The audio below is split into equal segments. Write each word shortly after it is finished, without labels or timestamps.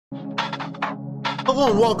Hello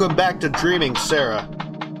and welcome back to Dreaming Sarah,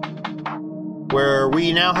 where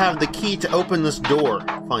we now have the key to open this door,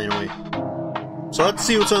 finally. So let's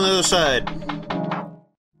see what's on the other side.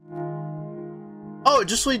 Oh, it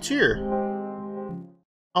just leads here.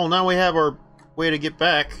 Oh, now we have our way to get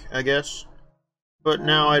back, I guess. But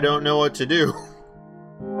now I don't know what to do.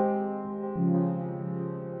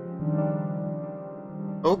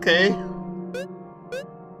 Okay.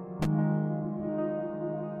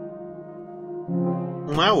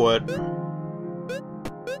 Now what?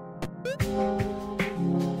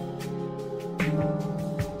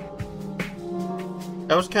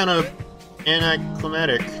 That was kind of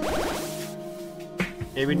anticlimactic.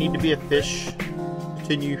 Maybe need to be a fish.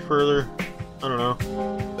 Continue further. I don't know.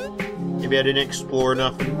 Maybe I didn't explore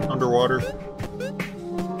enough underwater.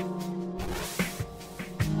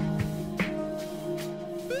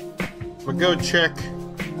 I'm gonna go check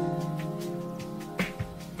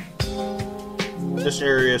this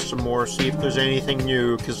area some more, see if there's anything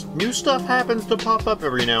new, because new stuff happens to pop up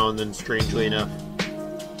every now and then, strangely enough.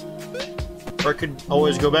 Or I could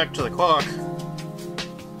always go back to the clock.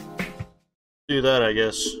 Do that, I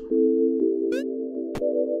guess.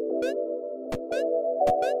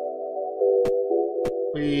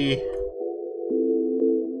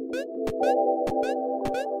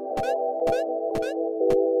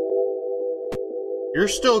 You're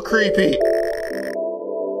still creepy.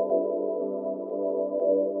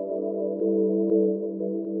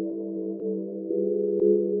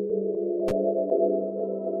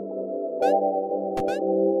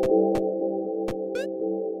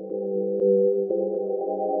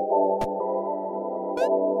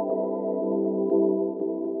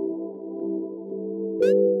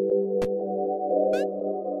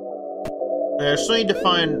 I still need to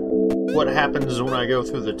find what happens when I go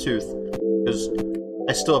through the tooth, because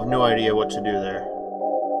I still have no idea what to do there.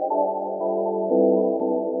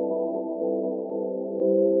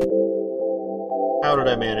 How did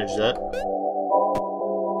I manage that?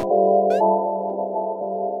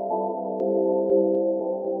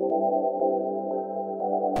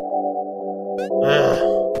 Ugh.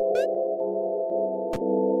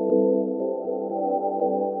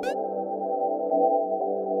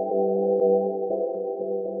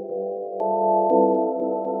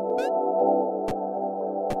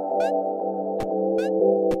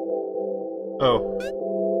 Oh.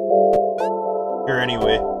 Here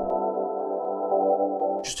anyway.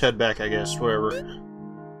 Just head back, I guess. Whatever.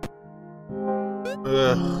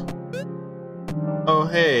 Ugh. Oh,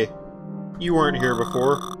 hey. You weren't here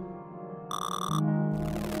before.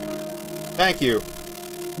 Thank you.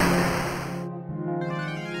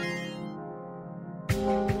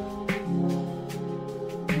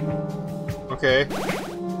 Okay.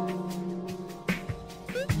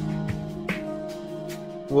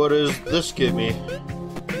 What does this give me?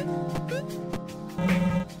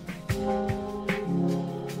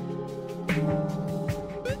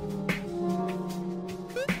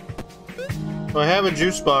 I have a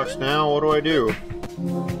juice box now, what do I do?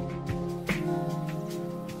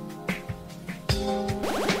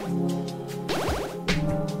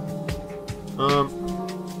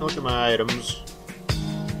 Look at my items.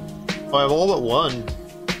 Oh, I have all but one.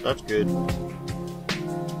 That's good.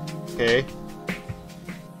 Okay.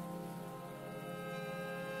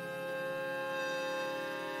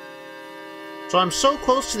 So I'm so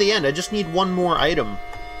close to the end, I just need one more item.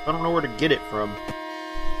 I don't know where to get it from.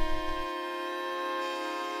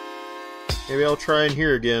 Maybe I'll try in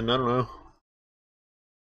here again, I don't know.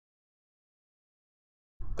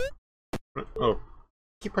 Oh.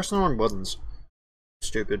 Keep pressing the wrong buttons.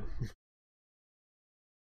 Stupid.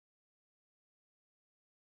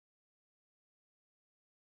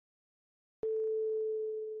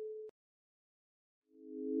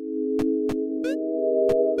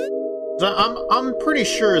 I'm pretty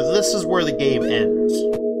sure this is where the game ends.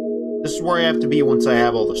 This is where I have to be once I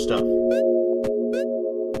have all the stuff.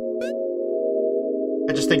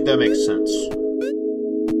 I just think that makes sense.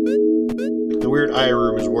 Like the weird eye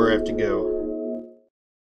room is where I have to go.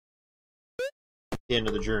 At the end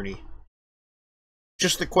of the journey.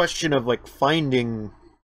 Just the question of, like, finding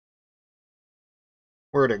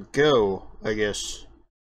where to go, I guess.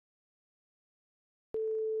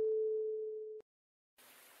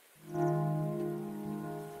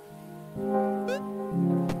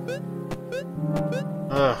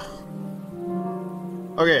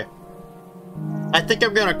 Okay. I think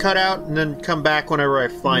I'm gonna cut out and then come back whenever I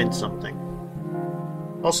find something.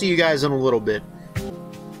 I'll see you guys in a little bit.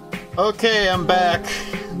 Okay, I'm back.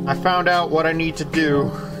 I found out what I need to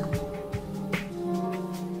do.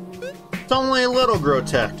 It's only a little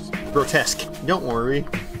grotesque. Don't worry.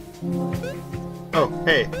 Oh,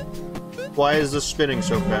 hey. Why is this spinning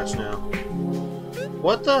so fast now?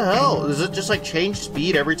 What the hell? Does it just like change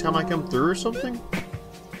speed every time I come through or something?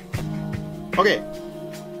 Okay.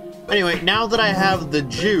 Anyway, now that I have the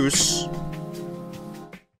juice,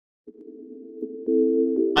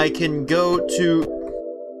 I can go to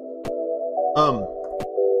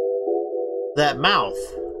that mouth.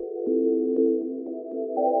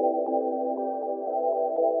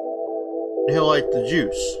 And he'll like the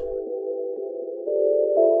juice.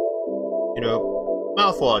 You know,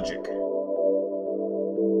 mouth logic.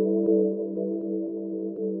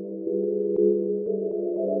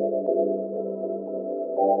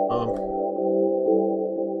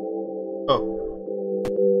 Oh.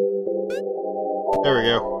 There we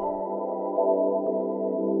go.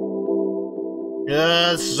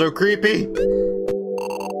 This is so creepy.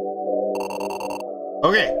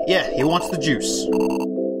 Okay, yeah, he wants the juice.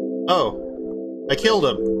 Oh. I killed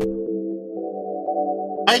him.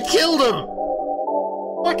 I killed him!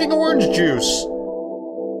 Fucking orange juice.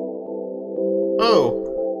 Oh.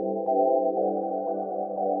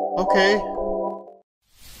 Okay.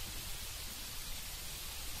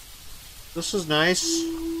 This is nice.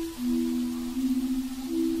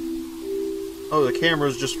 Oh, the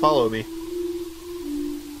cameras just follow me.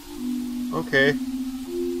 Okay.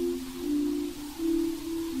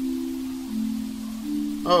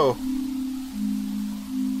 Oh.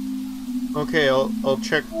 Okay, I'll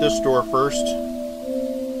check this door first.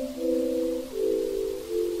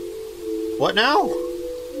 What now?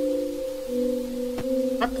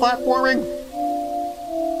 I'm platforming?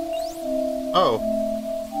 Oh.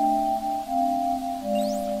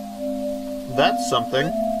 That's something.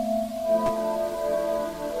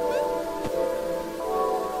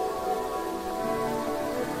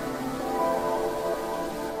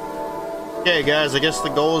 Okay, guys, I guess the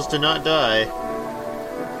goal is to not die.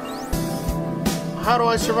 How do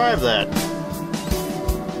I survive that?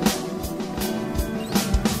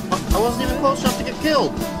 I wasn't even close enough to get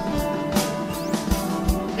killed!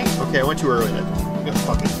 Okay, I went too early then.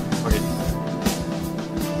 Fuck it. Fuck it.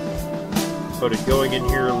 So did going in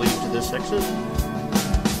here lead to this exit?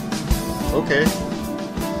 Okay.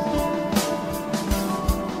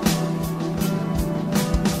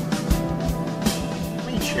 How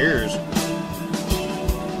many chairs?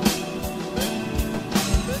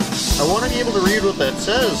 I want to be able to read what that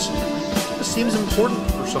says. This seems important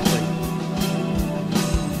or something.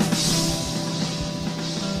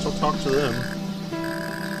 So I'll talk to them.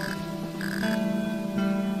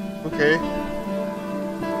 Okay.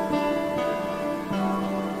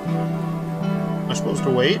 Am I supposed to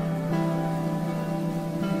wait?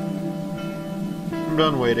 I'm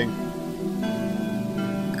done waiting.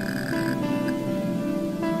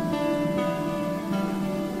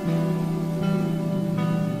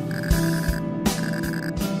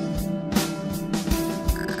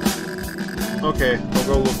 Okay, I'll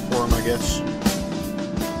go look for him, I guess.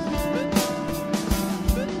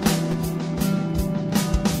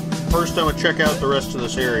 First, I'm gonna check out the rest of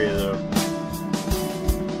this area, though.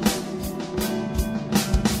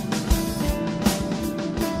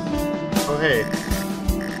 Oh, hey.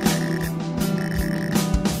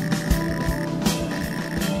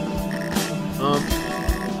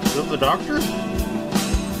 Is that the doctor?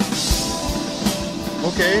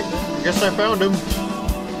 Okay, I guess I found him.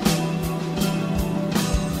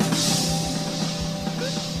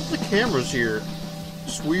 Cameras here.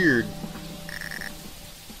 It's weird.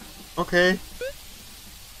 Okay.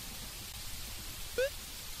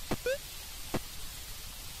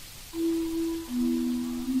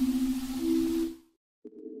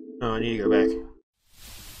 Oh, I need to go back.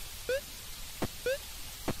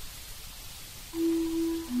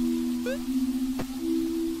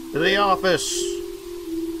 To the office.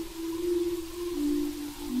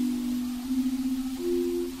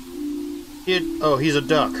 Oh, he's a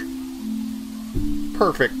duck.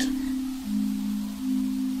 Perfect.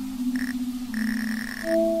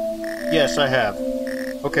 Yes, I have.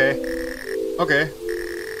 Okay. Okay.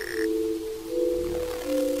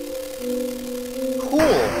 Cool.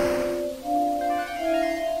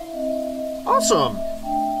 Awesome.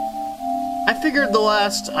 I figured the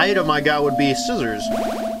last item I got would be scissors.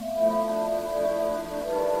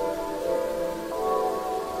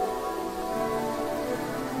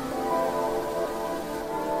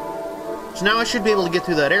 So now I should be able to get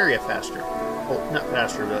through that area faster. Well, not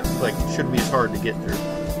faster, but like it shouldn't be as hard to get through.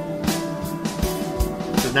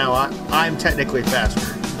 Because now I'm technically faster.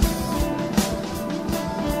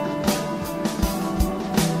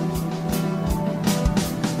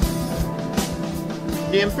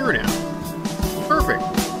 Yeah, I'm through now. Perfect.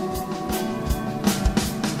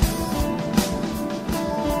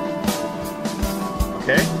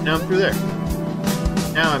 Okay, now I'm through there.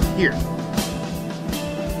 Now I'm here.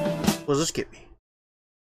 What does this get me?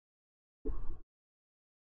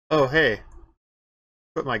 Oh, hey.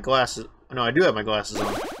 Put my glasses... No, I do have my glasses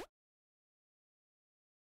on.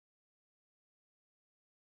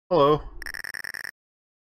 Hello.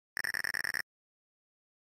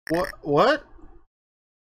 What?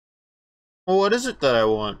 Well, what is it that I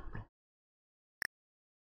want?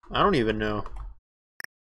 I don't even know.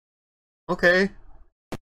 Okay.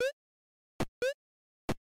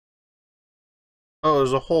 Oh,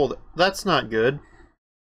 there's a hole. That's not good.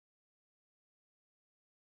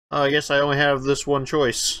 I guess I only have this one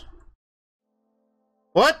choice.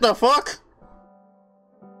 What the fuck?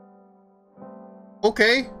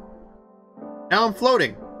 Okay. Now I'm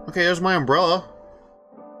floating. Okay, there's my umbrella.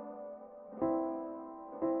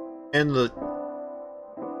 And the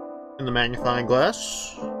magnifying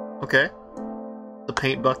glass. Okay. The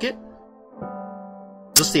paint bucket.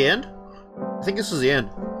 Is this the end? I think this is the end.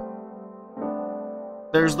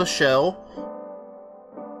 There's the shell.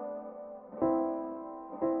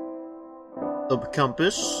 The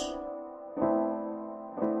compass.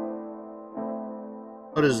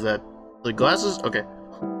 What is that? The glasses? Okay.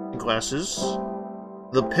 The glasses.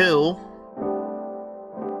 The pill.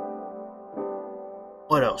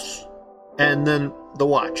 What else? And then the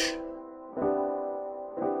watch.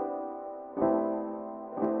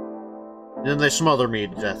 And then they smother me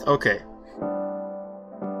to death. Okay.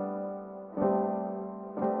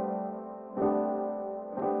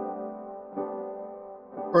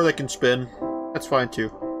 Or they can spin. That's fine too.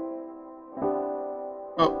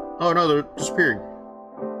 Oh no, they're disappearing.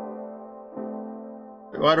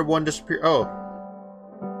 Why did one disappear? Oh.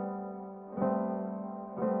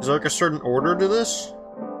 Is there like a certain order to this?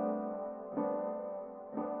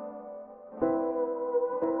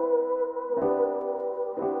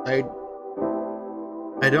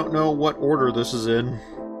 I don't know what order this is in.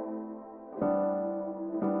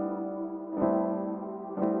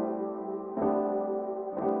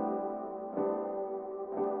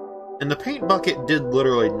 And the paint bucket did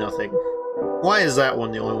literally nothing. Why is that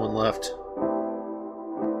one the only one left?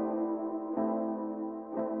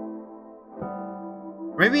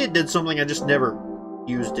 Maybe it did something, I just never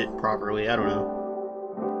used it properly, I don't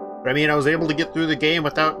know. But I mean, I was able to get through the game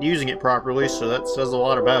without using it properly, so that says a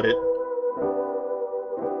lot about it.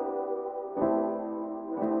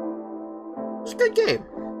 It's a good game.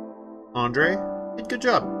 Andre, did good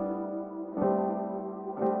job.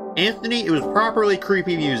 Anthony, it was properly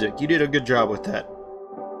creepy music. You did a good job with that.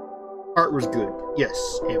 Art was good.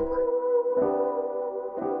 Yes, Amber.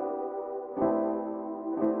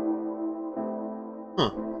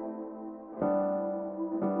 Huh.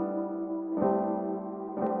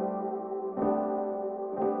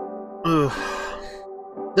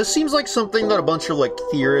 This seems like something that a bunch of like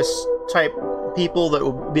theorists type people that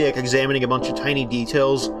would be like examining a bunch of tiny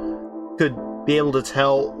details could be able to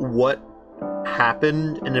tell what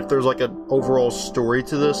happened and if there's like an overall story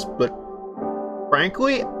to this, but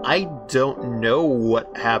frankly, I don't know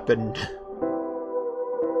what happened.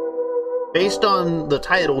 Based on the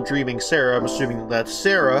title, Dreaming Sarah, I'm assuming that's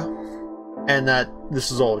Sarah, and that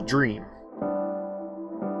this is all a dream.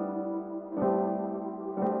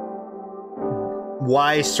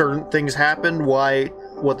 Why certain things happened,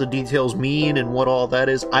 what the details mean, and what all that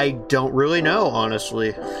is, I don't really know,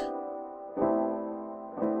 honestly.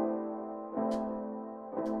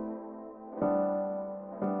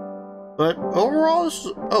 But overall,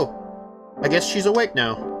 oh, I guess she's awake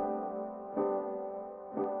now.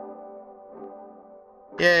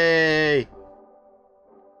 Yay!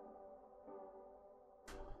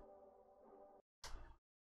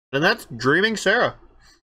 And that's Dreaming Sarah.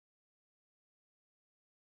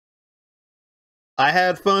 I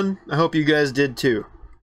had fun. I hope you guys did too.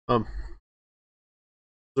 Is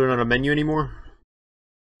there not a menu anymore?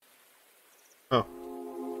 Oh.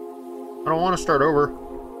 I don't want to start over.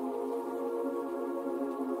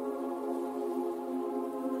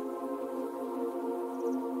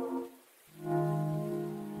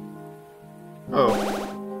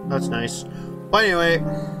 Oh, that's nice. Well, anyway.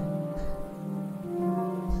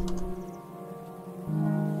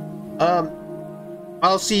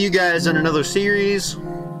 I'll see you guys in another series.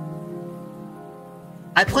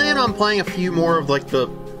 I plan on playing a few more of like the,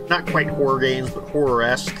 not quite horror games, but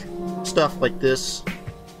horror-esque stuff like this.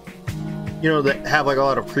 You know, that have like a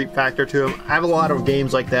lot of creep factor to them. I have a lot of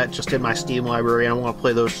games like that just in my Steam library, and I want to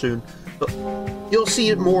play those soon. But you'll see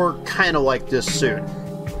it more kind of like this soon.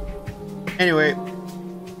 Anyway,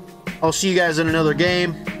 I'll see you guys in another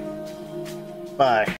game. Bye.